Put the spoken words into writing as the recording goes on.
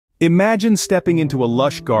Imagine stepping into a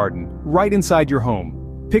lush garden, right inside your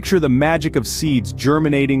home. Picture the magic of seeds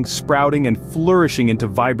germinating, sprouting, and flourishing into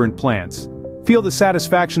vibrant plants. Feel the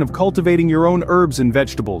satisfaction of cultivating your own herbs and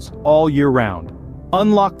vegetables, all year round.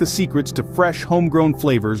 Unlock the secrets to fresh, homegrown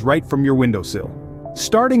flavors right from your windowsill.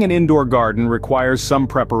 Starting an indoor garden requires some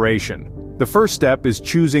preparation. The first step is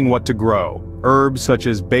choosing what to grow. Herbs such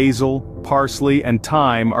as basil, parsley, and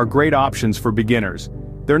thyme are great options for beginners.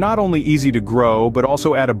 They're not only easy to grow, but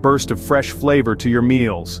also add a burst of fresh flavor to your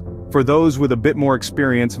meals. For those with a bit more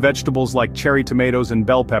experience, vegetables like cherry tomatoes and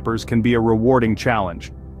bell peppers can be a rewarding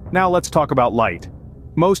challenge. Now let's talk about light.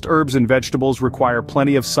 Most herbs and vegetables require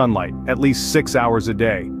plenty of sunlight, at least 6 hours a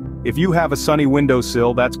day. If you have a sunny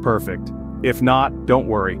windowsill, that's perfect. If not, don't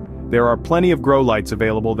worry. There are plenty of grow lights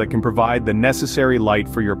available that can provide the necessary light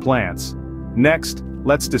for your plants. Next,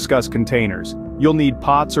 let's discuss containers. You'll need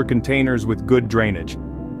pots or containers with good drainage.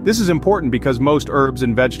 This is important because most herbs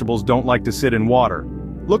and vegetables don't like to sit in water.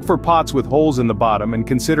 Look for pots with holes in the bottom and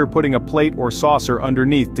consider putting a plate or saucer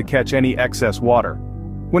underneath to catch any excess water.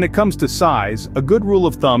 When it comes to size, a good rule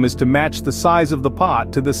of thumb is to match the size of the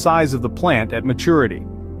pot to the size of the plant at maturity.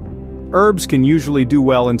 Herbs can usually do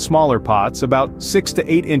well in smaller pots, about 6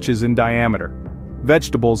 to 8 inches in diameter.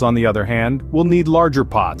 Vegetables, on the other hand, will need larger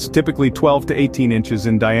pots, typically 12 to 18 inches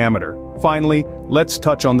in diameter. Finally, let's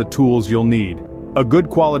touch on the tools you'll need. A good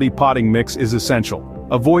quality potting mix is essential.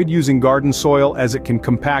 Avoid using garden soil as it can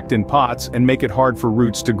compact in pots and make it hard for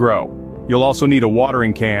roots to grow. You'll also need a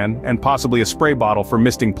watering can and possibly a spray bottle for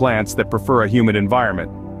misting plants that prefer a humid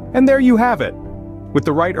environment. And there you have it. With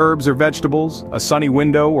the right herbs or vegetables, a sunny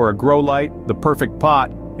window or a grow light, the perfect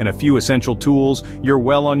pot, and a few essential tools, you're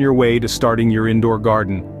well on your way to starting your indoor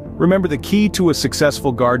garden. Remember, the key to a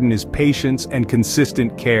successful garden is patience and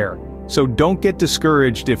consistent care. So don't get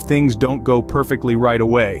discouraged if things don't go perfectly right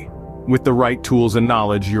away. With the right tools and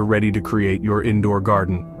knowledge, you're ready to create your indoor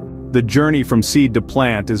garden. The journey from seed to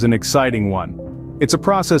plant is an exciting one. It's a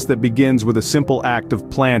process that begins with a simple act of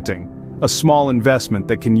planting, a small investment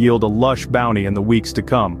that can yield a lush bounty in the weeks to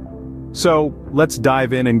come. So, let's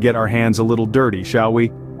dive in and get our hands a little dirty, shall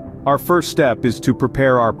we? Our first step is to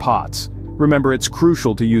prepare our pots. Remember, it's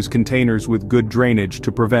crucial to use containers with good drainage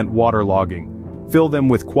to prevent waterlogging. Fill them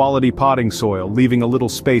with quality potting soil, leaving a little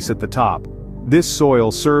space at the top. This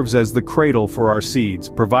soil serves as the cradle for our seeds,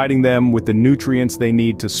 providing them with the nutrients they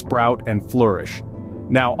need to sprout and flourish.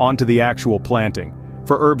 Now onto the actual planting.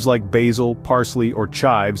 For herbs like basil, parsley, or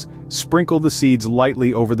chives, sprinkle the seeds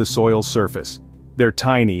lightly over the soil's surface. They're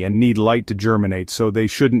tiny and need light to germinate, so they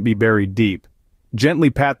shouldn't be buried deep. Gently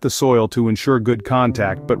pat the soil to ensure good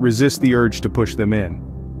contact, but resist the urge to push them in.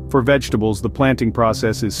 For vegetables, the planting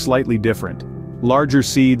process is slightly different. Larger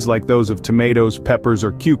seeds like those of tomatoes, peppers,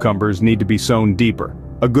 or cucumbers need to be sown deeper.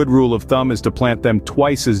 A good rule of thumb is to plant them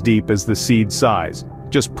twice as deep as the seed size.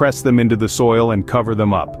 Just press them into the soil and cover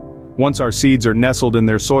them up. Once our seeds are nestled in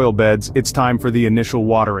their soil beds, it's time for the initial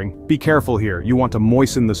watering. Be careful here, you want to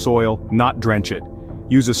moisten the soil, not drench it.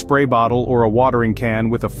 Use a spray bottle or a watering can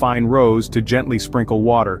with a fine rose to gently sprinkle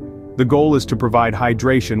water. The goal is to provide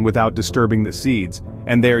hydration without disturbing the seeds.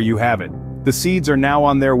 And there you have it. The seeds are now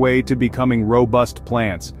on their way to becoming robust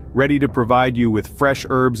plants, ready to provide you with fresh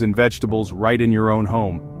herbs and vegetables right in your own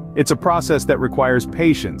home. It's a process that requires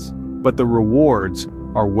patience, but the rewards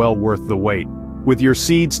are well worth the wait. With your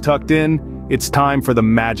seeds tucked in, it's time for the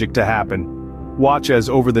magic to happen. Watch as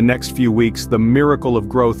over the next few weeks the miracle of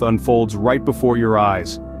growth unfolds right before your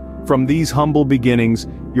eyes. From these humble beginnings,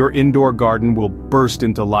 your indoor garden will burst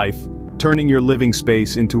into life, turning your living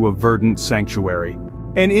space into a verdant sanctuary.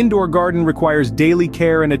 An indoor garden requires daily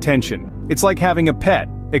care and attention. It's like having a pet,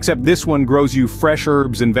 except this one grows you fresh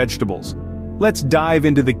herbs and vegetables. Let's dive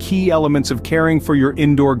into the key elements of caring for your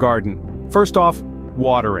indoor garden. First off,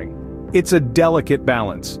 watering. It's a delicate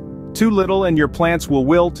balance. Too little and your plants will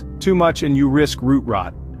wilt, too much and you risk root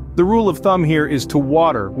rot. The rule of thumb here is to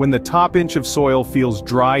water when the top inch of soil feels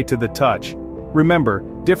dry to the touch. Remember,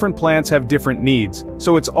 different plants have different needs,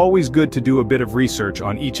 so it's always good to do a bit of research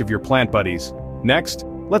on each of your plant buddies. Next,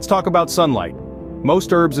 let's talk about sunlight.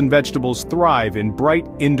 Most herbs and vegetables thrive in bright,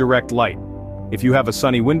 indirect light. If you have a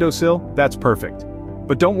sunny windowsill, that's perfect.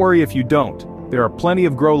 But don't worry if you don't. There are plenty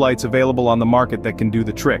of grow lights available on the market that can do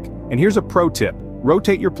the trick. And here's a pro tip.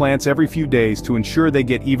 Rotate your plants every few days to ensure they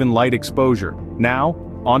get even light exposure. Now,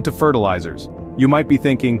 on to fertilizers. You might be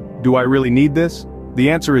thinking, do I really need this? The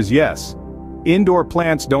answer is yes. Indoor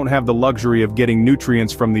plants don't have the luxury of getting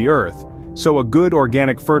nutrients from the earth, so a good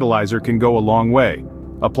organic fertilizer can go a long way.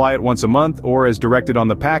 Apply it once a month or as directed on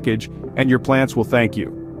the package, and your plants will thank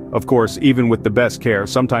you. Of course, even with the best care,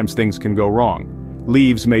 sometimes things can go wrong.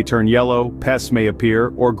 Leaves may turn yellow, pests may appear,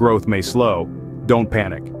 or growth may slow. Don't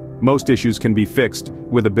panic. Most issues can be fixed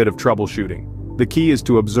with a bit of troubleshooting. The key is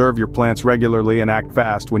to observe your plants regularly and act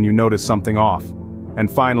fast when you notice something off.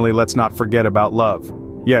 And finally, let's not forget about love.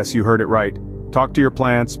 Yes, you heard it right. Talk to your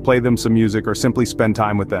plants, play them some music, or simply spend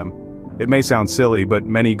time with them. It may sound silly, but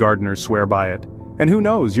many gardeners swear by it. And who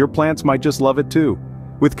knows, your plants might just love it too.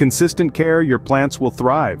 With consistent care, your plants will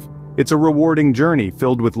thrive. It's a rewarding journey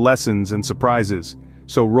filled with lessons and surprises.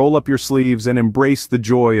 So roll up your sleeves and embrace the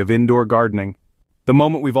joy of indoor gardening. The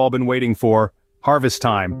moment we've all been waiting for, harvest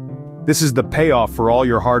time. This is the payoff for all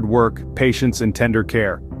your hard work, patience, and tender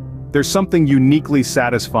care. There's something uniquely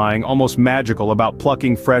satisfying, almost magical about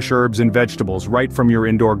plucking fresh herbs and vegetables right from your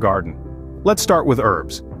indoor garden. Let's start with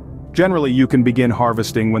herbs. Generally, you can begin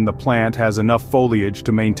harvesting when the plant has enough foliage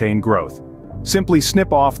to maintain growth. Simply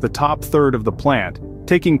snip off the top third of the plant,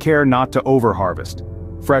 taking care not to over-harvest.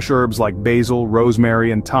 Fresh herbs like basil,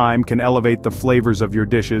 rosemary, and thyme can elevate the flavors of your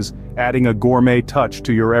dishes, adding a gourmet touch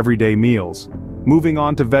to your everyday meals. Moving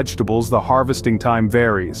on to vegetables, the harvesting time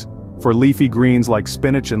varies. For leafy greens like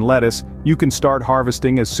spinach and lettuce, you can start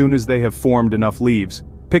harvesting as soon as they have formed enough leaves.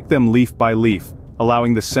 Pick them leaf by leaf,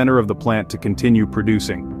 allowing the center of the plant to continue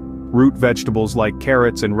producing. Root vegetables like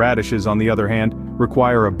carrots and radishes, on the other hand,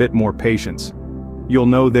 require a bit more patience. You'll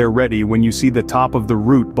know they're ready when you see the top of the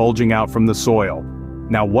root bulging out from the soil.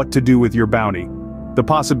 Now, what to do with your bounty? The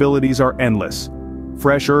possibilities are endless.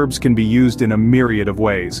 Fresh herbs can be used in a myriad of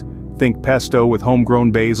ways. Think pesto with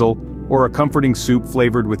homegrown basil, or a comforting soup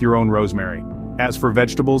flavored with your own rosemary. As for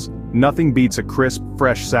vegetables, nothing beats a crisp,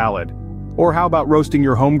 fresh salad. Or how about roasting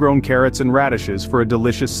your homegrown carrots and radishes for a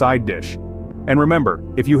delicious side dish? And remember,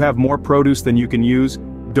 if you have more produce than you can use,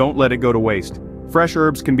 don't let it go to waste. Fresh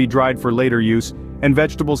herbs can be dried for later use, and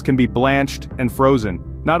vegetables can be blanched and frozen.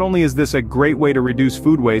 Not only is this a great way to reduce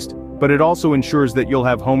food waste, but it also ensures that you'll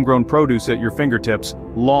have homegrown produce at your fingertips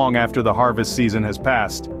long after the harvest season has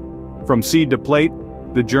passed. From seed to plate,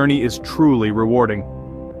 the journey is truly rewarding.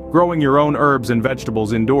 Growing your own herbs and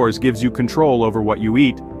vegetables indoors gives you control over what you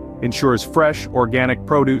eat, ensures fresh, organic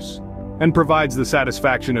produce, and provides the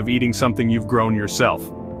satisfaction of eating something you've grown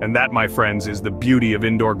yourself. And that, my friends, is the beauty of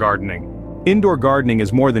indoor gardening. Indoor gardening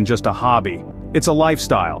is more than just a hobby. It's a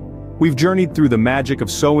lifestyle. We've journeyed through the magic of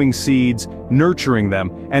sowing seeds, nurturing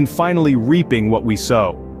them, and finally reaping what we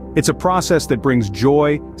sow. It's a process that brings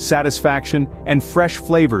joy, satisfaction, and fresh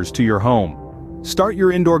flavors to your home. Start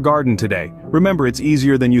your indoor garden today. Remember, it's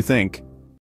easier than you think.